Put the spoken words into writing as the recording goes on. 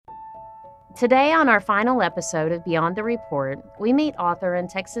Today, on our final episode of Beyond the Report, we meet author and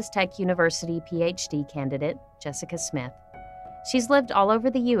Texas Tech University PhD candidate Jessica Smith. She's lived all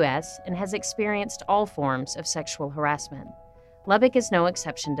over the U.S. and has experienced all forms of sexual harassment. Lubbock is no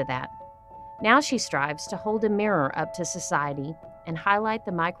exception to that. Now she strives to hold a mirror up to society and highlight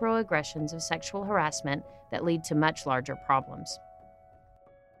the microaggressions of sexual harassment that lead to much larger problems.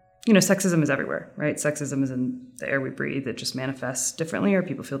 You know, sexism is everywhere, right? Sexism is in the air we breathe. It just manifests differently, or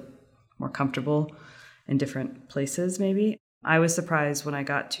people feel more comfortable in different places, maybe. I was surprised when I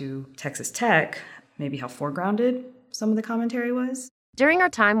got to Texas Tech, maybe how foregrounded some of the commentary was. During her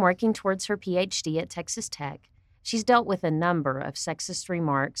time working towards her PhD at Texas Tech, she's dealt with a number of sexist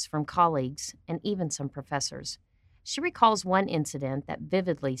remarks from colleagues and even some professors. She recalls one incident that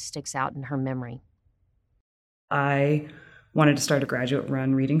vividly sticks out in her memory. I wanted to start a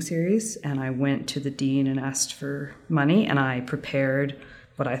graduate-run reading series, and I went to the dean and asked for money, and I prepared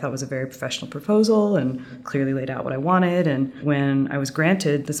what I thought was a very professional proposal and clearly laid out what I wanted. And when I was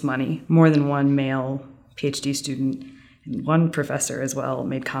granted this money, more than one male PhD student and one professor as well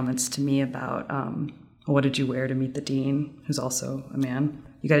made comments to me about, what did you wear to meet the dean, who's also a man?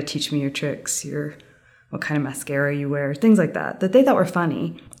 You got to teach me your tricks, what kind of mascara you wear, things like that they thought were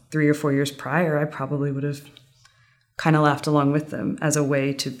funny. 3 or 4 years prior, I probably would have kind of laughed along with them as a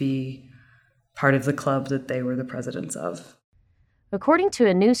way to be part of the club that they were the presidents of. According to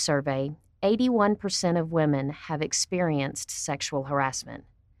a new survey, 81% of women have experienced sexual harassment.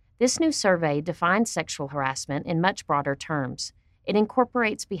 This new survey defines sexual harassment in much broader terms. It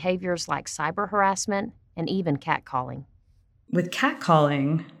incorporates behaviors like cyber harassment and even catcalling. With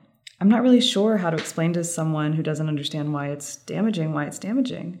catcalling, I'm not really sure how to explain to someone who doesn't understand why it's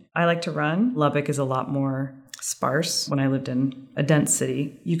damaging. I like to run. Lubbock is a lot more sparse. When I lived in a dense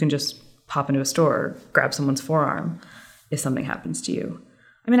city, you can just pop into a store, grab someone's forearm if something happens to you.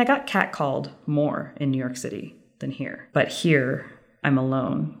 I mean, I got catcalled more in New York City than here. But here, I'm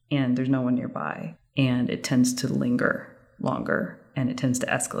alone and there's no one nearby. And it tends to linger longer and it tends to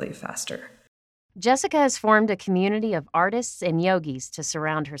escalate faster. Jessica has formed a community of artists and yogis to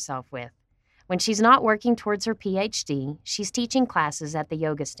surround herself with. When she's not working towards her PhD, she's teaching classes at the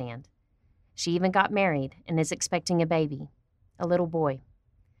yoga stand. She even got married and is expecting a baby, a little boy.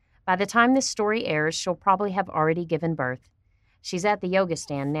 By the time this story airs, she'll probably have already given birth. She's at the yoga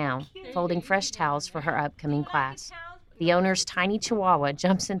stand now, folding fresh towels for her upcoming class. The owner's tiny chihuahua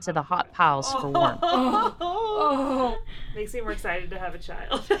jumps into the hot piles for warmth. Makes me more excited to have a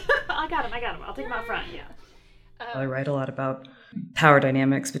child. I got him. I'll take him out front, yeah. I write a lot about power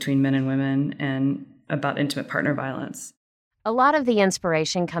dynamics between men and women and about intimate partner violence. A lot of the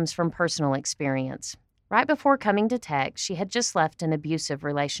inspiration comes from personal experience. Right before coming to Tech, she had just left an abusive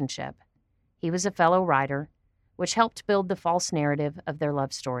relationship. He was a fellow writer, which helped build the false narrative of their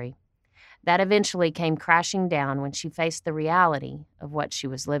love story. That eventually came crashing down when she faced the reality of what she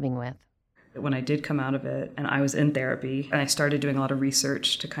was living with. When I did come out of it and I was in therapy and I started doing a lot of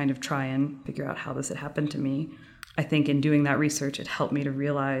research to kind of try and figure out how this had happened to me, I think in doing that research, it helped me to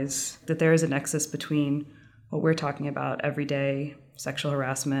realize that there is a nexus between what we're talking about every day, sexual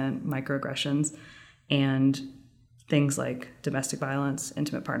harassment, microaggressions, and things like domestic violence,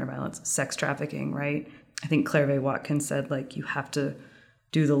 intimate partner violence, sex trafficking, right? I think Clairvaux Watkins said, you have to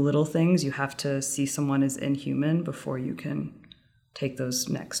do the little things. You have to see someone as inhuman before you can take those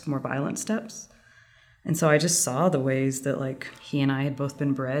next, more violent steps. And so I just saw the ways that, he and I had both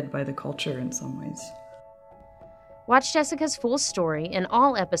been bred by the culture in some ways. Watch Jessica's full story in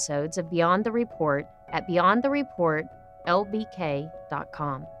all episodes of Beyond the Report at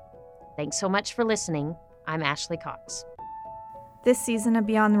beyondthereportlbk.com. Thanks so much for listening. I'm Ashley Cox. This season of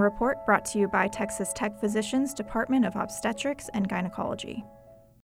Beyond the Report brought to you by Texas Tech Physicians Department of Obstetrics and Gynecology.